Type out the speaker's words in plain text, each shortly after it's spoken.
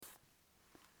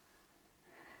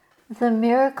The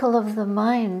miracle of the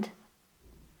mind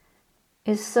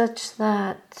is such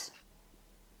that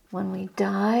when we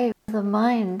die, the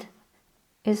mind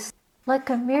is like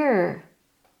a mirror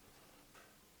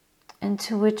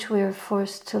into which we are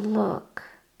forced to look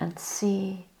and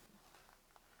see.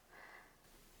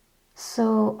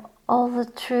 So all the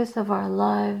truth of our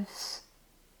lives,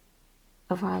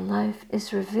 of our life,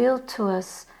 is revealed to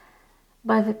us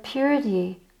by the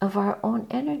purity of our own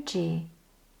energy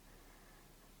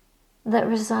that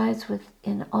resides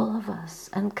within all of us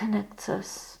and connects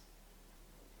us,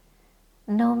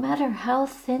 no matter how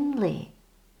thinly,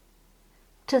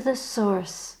 to the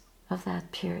source of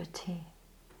that purity.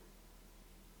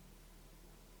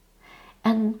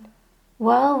 And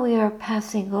while we are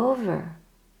passing over,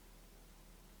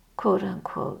 quote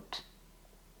unquote,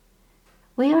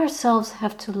 we ourselves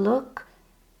have to look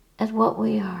at what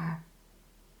we are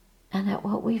and at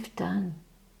what we've done.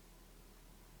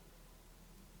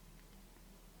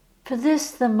 For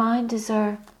this, the mind is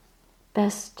our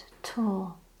best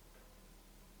tool.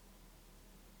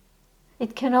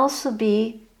 It can also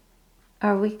be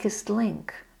our weakest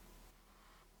link,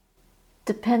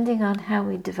 depending on how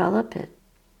we develop it.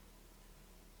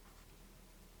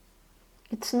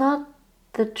 It's not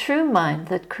the true mind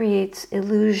that creates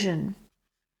illusion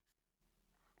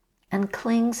and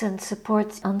clings and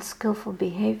supports unskillful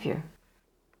behavior.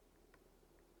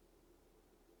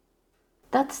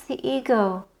 That's the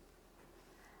ego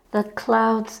that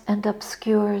clouds and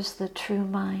obscures the true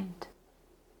mind.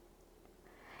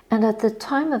 And at the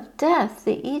time of death,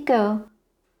 the ego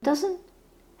doesn't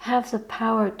have the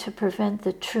power to prevent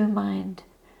the true mind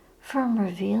from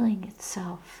revealing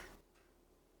itself.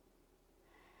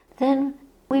 Then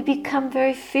we become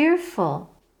very fearful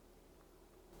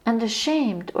and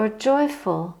ashamed or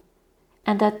joyful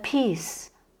and at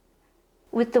peace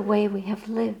with the way we have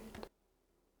lived.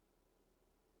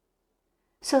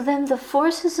 So then the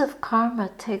forces of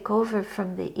karma take over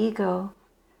from the ego,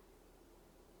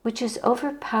 which is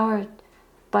overpowered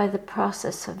by the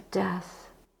process of death.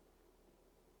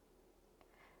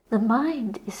 The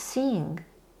mind is seeing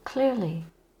clearly,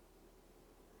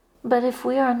 but if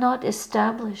we are not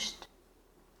established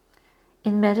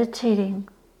in meditating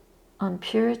on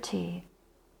purity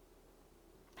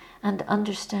and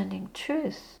understanding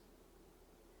truth,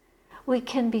 we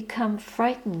can become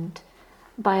frightened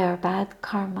by our bad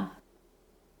karma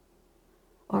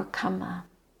or kamma,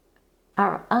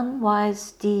 our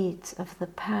unwise deeds of the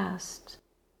past.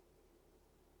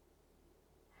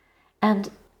 And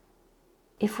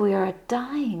if we are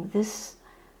dying, this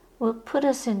will put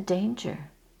us in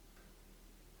danger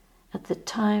at the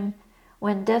time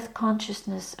when death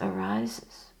consciousness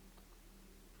arises.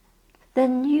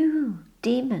 Then new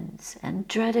demons and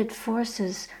dreaded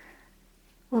forces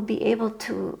will be able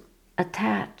to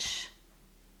attach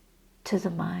to the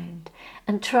mind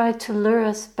and try to lure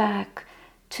us back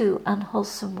to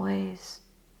unwholesome ways.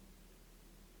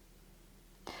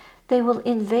 They will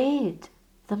invade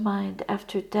the mind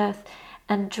after death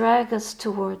and drag us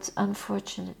towards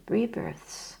unfortunate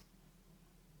rebirths.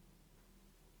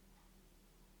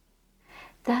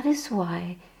 That is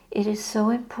why it is so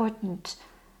important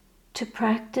to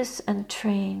practice and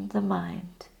train the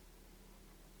mind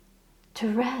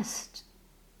to rest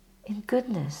in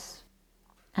goodness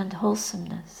and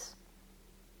wholesomeness,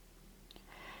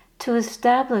 to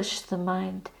establish the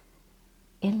mind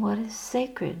in what is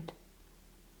sacred.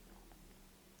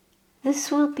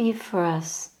 This will be for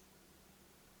us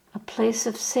a place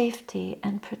of safety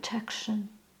and protection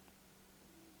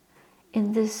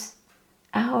in this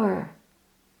hour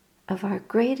of our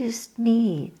greatest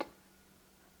need.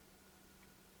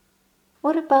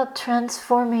 What about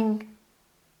transforming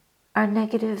our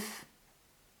negative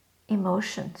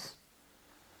emotions?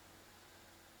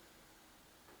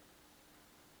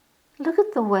 Look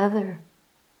at the weather.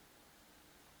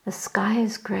 The sky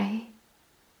is gray.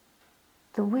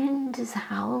 The wind is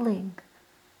howling.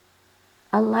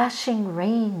 A lashing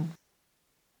rain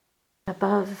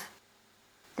above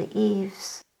the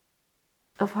eaves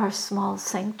of our small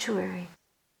sanctuary.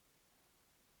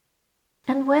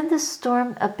 And when the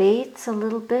storm abates a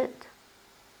little bit,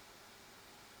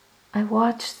 I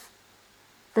watch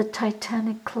the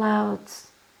titanic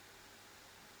clouds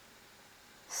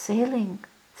sailing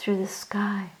through the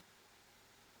sky.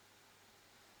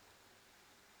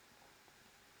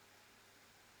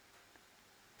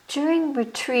 During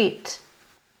retreat,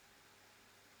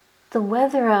 the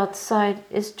weather outside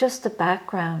is just a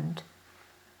background,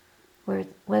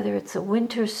 whether it's a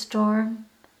winter storm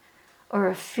or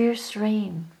a fierce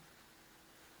rain.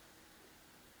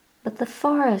 But the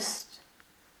forest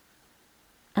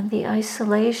and the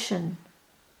isolation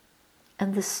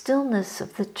and the stillness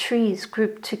of the trees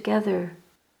grouped together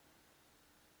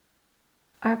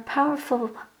are powerful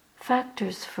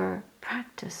factors for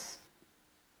practice.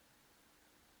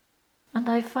 And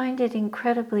I find it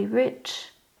incredibly rich.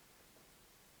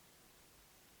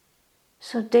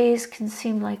 So days can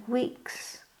seem like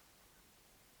weeks,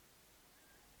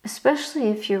 especially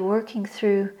if you're working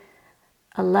through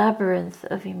a labyrinth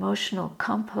of emotional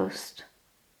compost.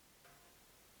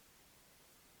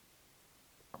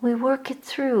 We work it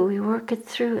through,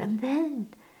 and then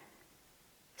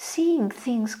seeing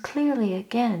things clearly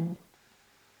again.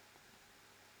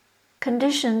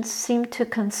 Conditions seem to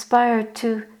conspire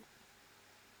to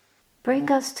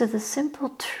bring us to the simple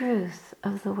truth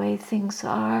of the way things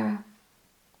are.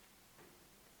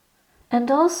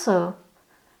 And also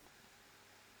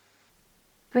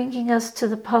bringing us to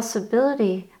the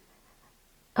possibility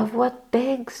of what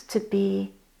begs to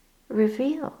be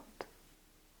revealed.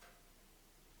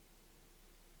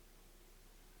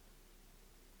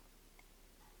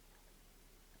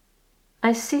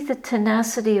 I see the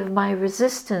tenacity of my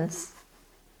resistance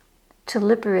to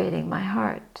liberating my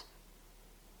heart.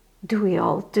 Do we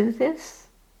all do this?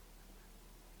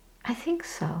 I think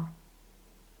so.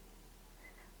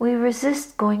 We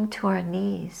resist going to our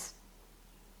knees.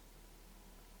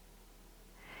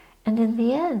 And in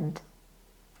the end,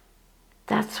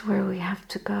 that's where we have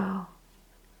to go.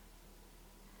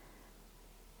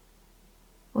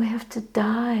 We have to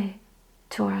die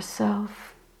to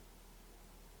ourself.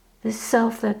 This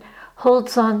self that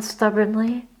holds on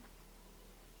stubbornly.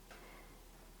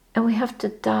 And we have to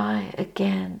die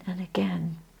again and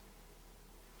again.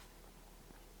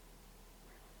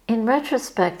 In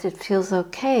retrospect, it feels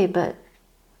okay, but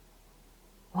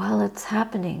while it's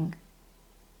happening,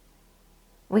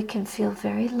 we can feel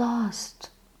very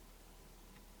lost.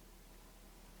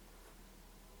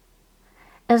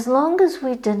 As long as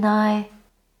we deny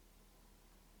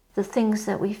the things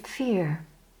that we fear,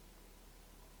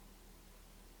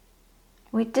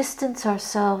 we distance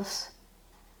ourselves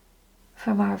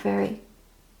from our very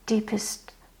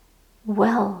deepest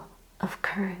well of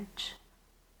courage.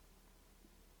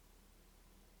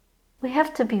 We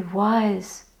have to be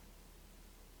wise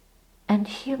and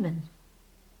human,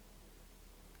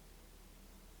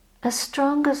 as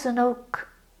strong as an oak,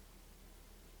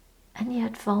 and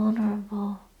yet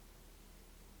vulnerable.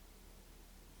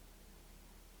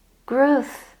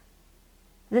 Growth,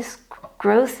 this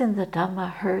growth in the Dhamma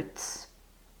hurts.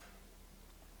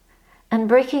 And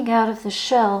breaking out of the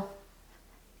shell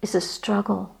is a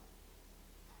struggle.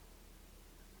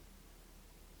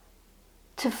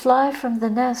 To fly from the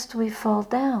nest, we fall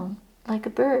down like a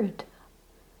bird.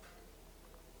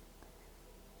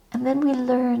 And then we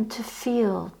learn to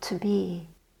feel, to be.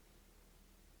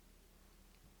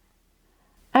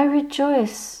 I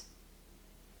rejoice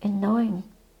in knowing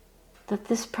that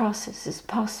this process is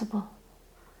possible.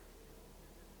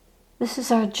 This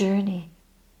is our journey.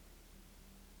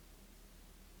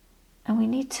 And we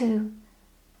need to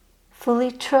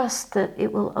fully trust that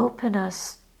it will open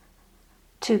us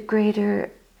to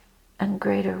greater and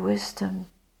greater wisdom.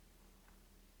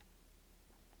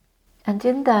 And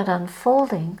in that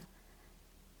unfolding,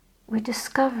 we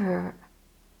discover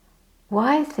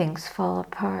why things fall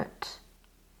apart.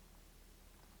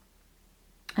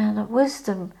 And a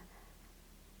wisdom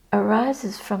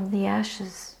arises from the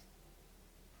ashes.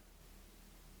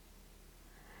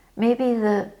 Maybe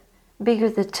the bigger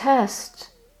the test,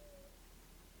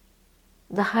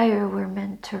 the higher we're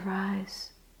meant to rise.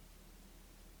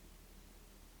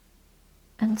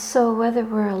 And so whether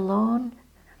we're alone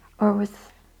or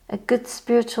with a good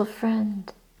spiritual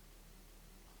friend,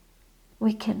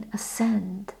 we can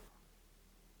ascend.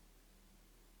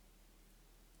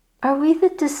 Are we the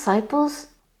disciples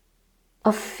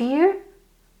of fear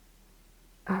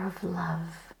or of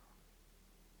love?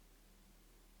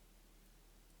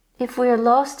 If we are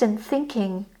lost in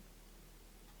thinking,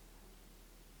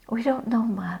 we don't know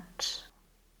much.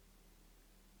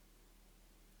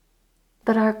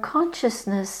 But our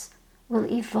consciousness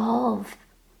will evolve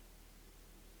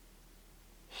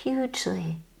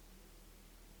hugely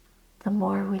the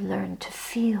more we learn to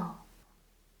feel.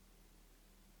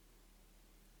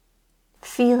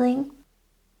 Feeling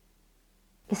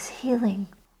is healing.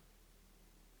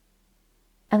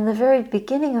 And the very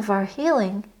beginning of our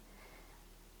healing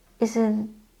is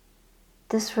in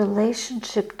this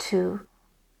relationship to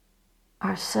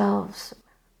ourselves.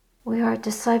 We are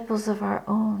disciples of our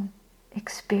own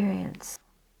experience.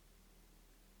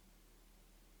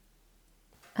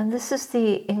 And this is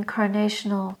the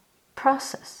incarnational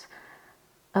process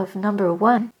of number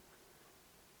one,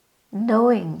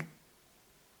 knowing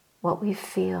what we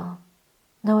feel,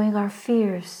 knowing our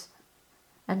fears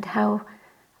and how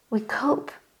we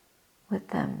cope with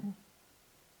them.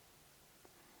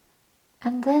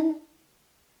 And then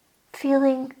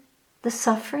feeling the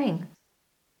suffering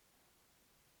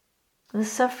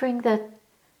that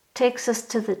takes us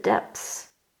to the depths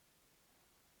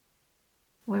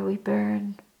where we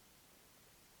burn.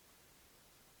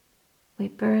 We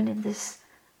burn in this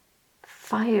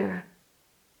fire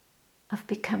of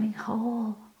becoming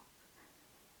whole,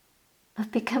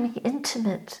 of becoming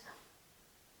intimate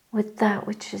with that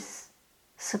which is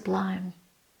sublime.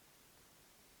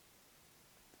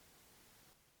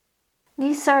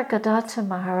 Nisargadatta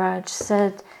Maharaj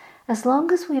said, as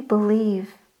long as we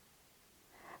believe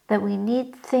that we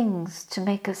need things to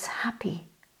make us happy,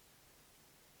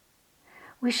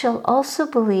 we shall also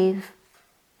believe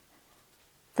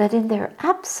that in their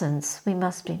absence we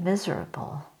must be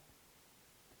miserable.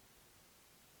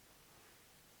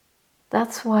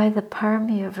 That's why the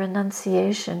parami of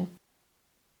renunciation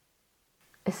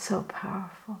is so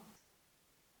powerful.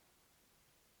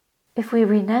 If we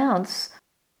renounce,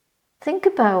 think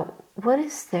about what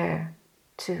is there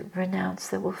to renounce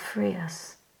that will free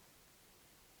us.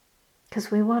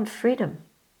 Because we want freedom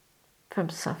from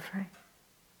suffering.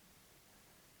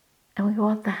 And we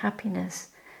want the happiness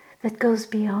that goes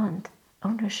beyond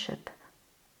ownership.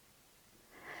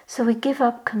 So we give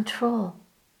up control.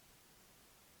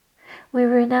 We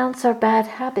renounce our bad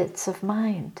habits of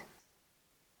mind.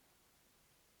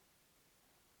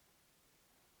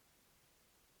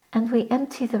 And we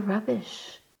empty the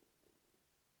rubbish.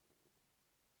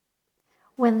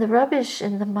 When the rubbish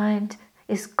in the mind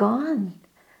is gone,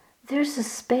 there's a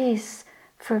space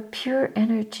for pure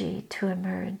energy to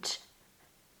emerge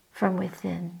from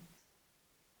within.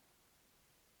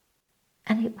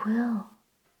 And it will.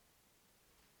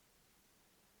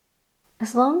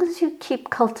 As long as you keep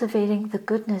cultivating the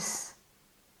goodness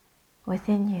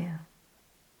within you,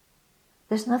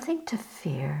 there's nothing to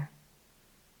fear.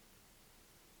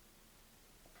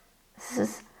 This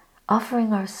is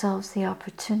offering ourselves the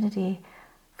opportunity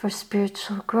for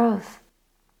spiritual growth.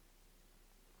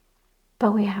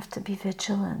 But we have to be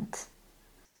vigilant.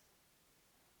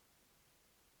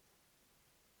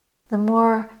 The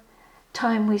more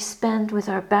time we spend with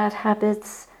our bad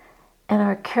habits and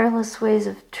our careless ways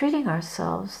of treating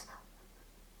ourselves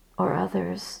or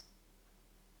others,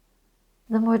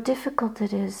 the more difficult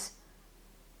it is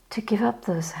to give up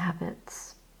those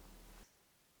habits.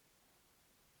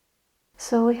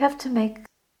 So we have to make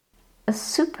a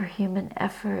superhuman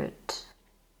effort.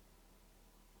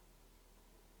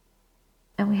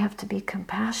 And we have to be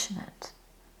compassionate,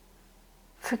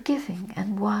 forgiving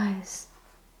and wise,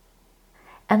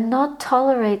 and not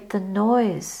tolerate the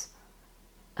noise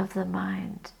of the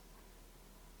mind.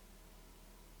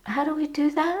 How do we do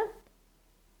that?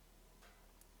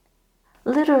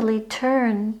 Literally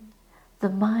turn the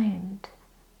mind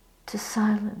to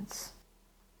silence.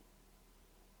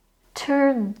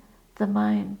 Turn the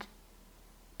mind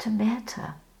to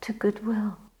metta, to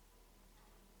goodwill.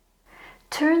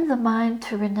 Turn the mind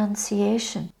to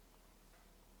renunciation.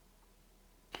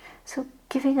 So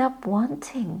giving up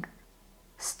wanting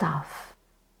stuff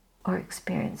or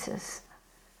experiences,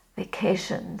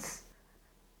 vacations,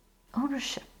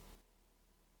 ownership,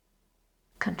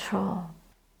 control,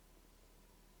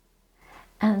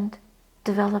 and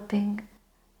developing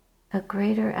a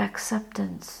greater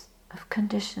acceptance of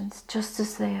conditions just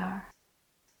as they are.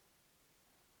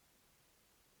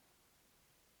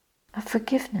 A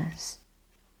forgiveness.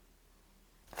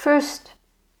 First,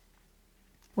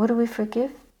 what do we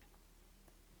forgive?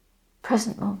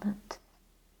 Present moment.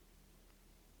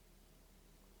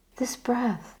 This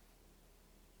breath.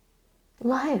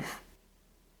 Life.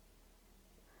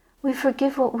 We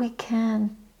forgive what we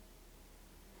can.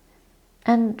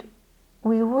 And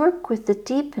we work with the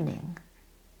deepening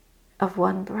of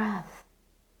one breath.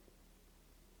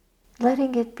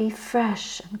 Letting it be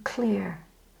fresh and clear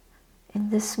in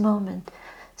this moment.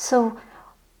 So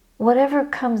whatever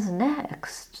comes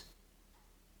next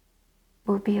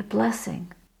will be a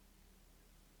blessing,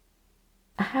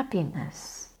 a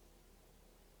happiness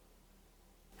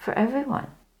for everyone.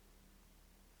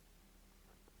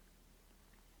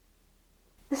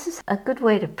 This is a good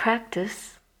way to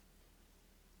practice.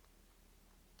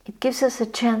 It gives us a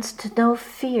chance to know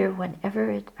fear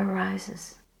whenever it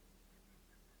arises.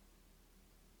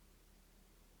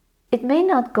 It may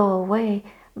not go away,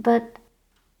 but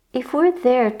if we're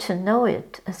there to know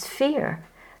it as fear,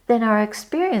 then our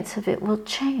experience of it will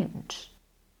change.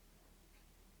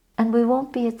 And we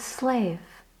won't be its slave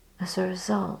as a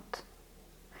result.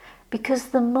 Because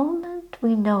the moment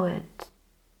we know it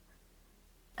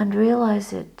and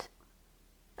realize it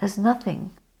as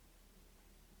nothing.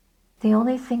 The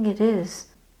only thing it is,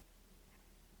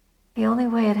 the only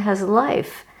way it has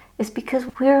life, is because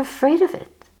we're afraid of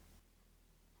it.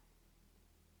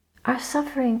 Our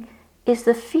suffering is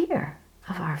the fear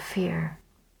of our fear.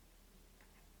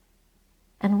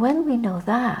 And when we know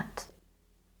that,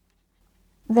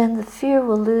 then the fear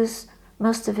will lose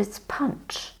most of its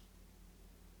punch.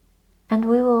 And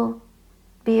we will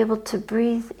be able to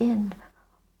breathe in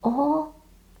all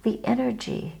the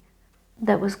energy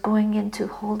that was going into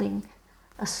holding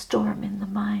a storm in the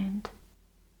mind.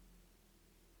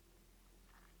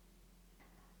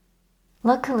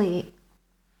 Luckily,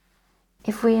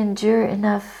 if we endure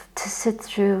enough to sit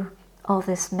through all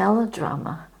this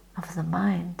melodrama of the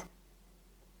mind,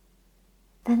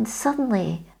 then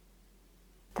suddenly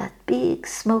that big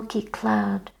smoky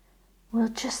cloud will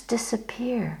just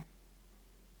disappear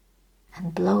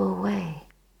and blow away.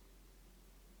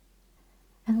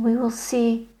 And we will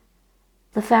see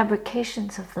the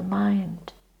fabrications of the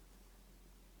mind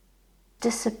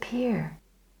disappear.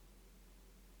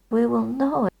 We will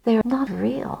know they are not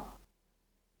real.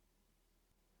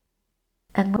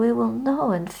 And we will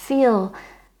know and feel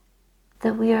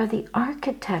that we are the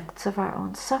architects of our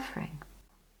own suffering.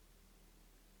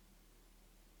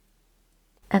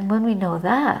 And when we know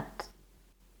that,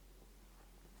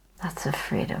 that's a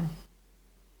freedom.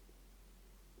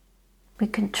 We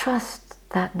can trust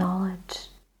that knowledge.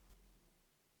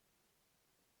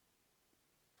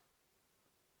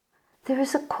 There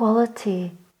is a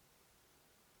quality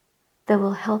that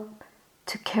will help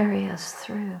to carry us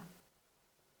through.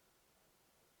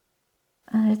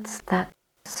 And it's that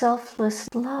selfless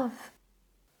love,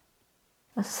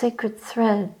 a sacred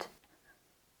thread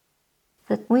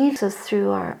that weaves us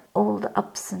through our old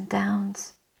ups and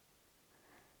downs,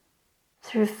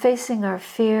 through facing our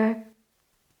fear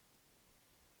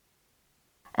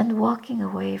and walking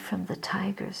away from the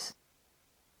tigers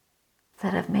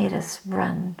that have made us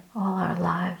run all our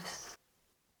lives.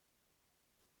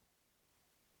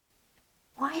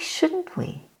 Why shouldn't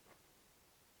we?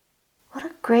 What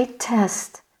a great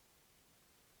test.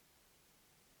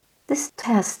 This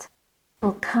test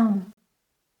will come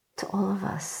to all of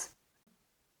us.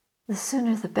 The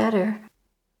sooner the better.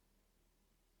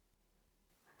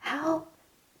 How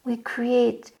we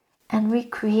create and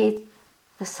recreate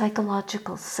the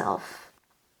psychological self.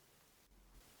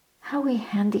 How we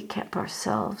handicap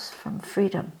ourselves from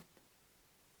freedom.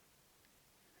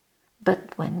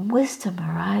 But when wisdom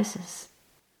arises,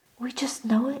 we just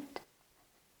know it.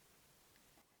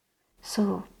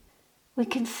 So we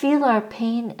can feel our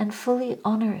pain and fully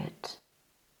honor it.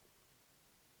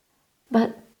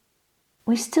 But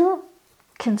we still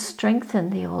can strengthen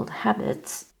the old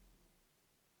habits.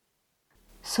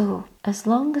 So as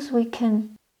long as we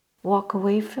can walk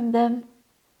away from them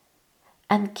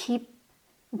and keep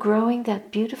growing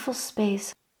that beautiful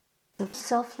space of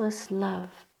selfless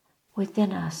love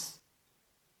within us,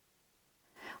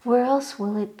 where else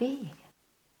will it be?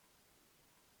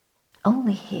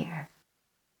 Only here.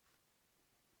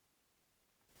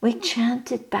 We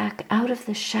chant it back out of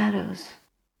the shadows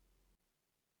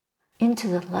into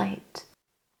the light.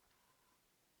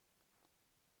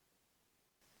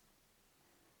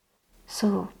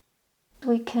 So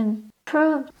we can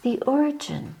probe the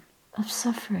origin of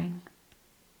suffering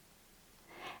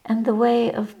and the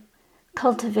way of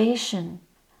cultivation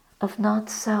of not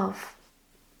self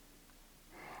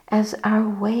as our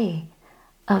way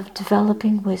of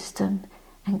developing wisdom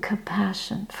and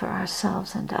compassion for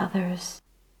ourselves and others.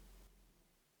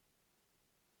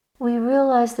 We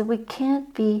realize that we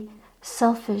can't be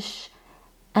selfish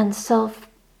and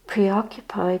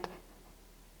self-preoccupied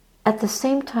at the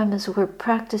same time as we're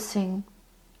practicing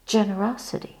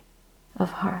generosity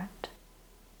of heart.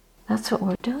 That's what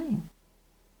we're doing.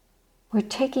 We're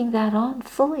taking that on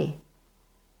fully.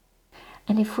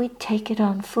 And if we take it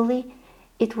on fully,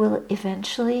 it will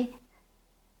eventually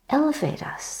elevate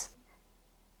us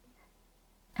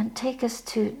and take us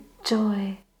to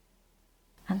joy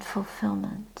and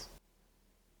fulfillment.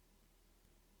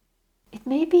 It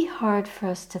may be hard for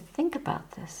us to think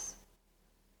about this,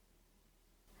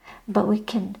 but we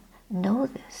can know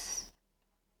this.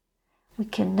 We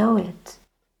can know it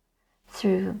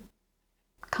through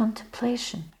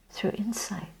contemplation, through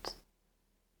insight.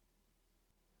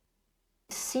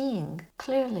 Seeing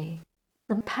clearly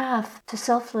the path to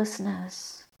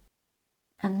selflessness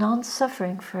and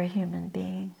non-suffering for a human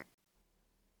being.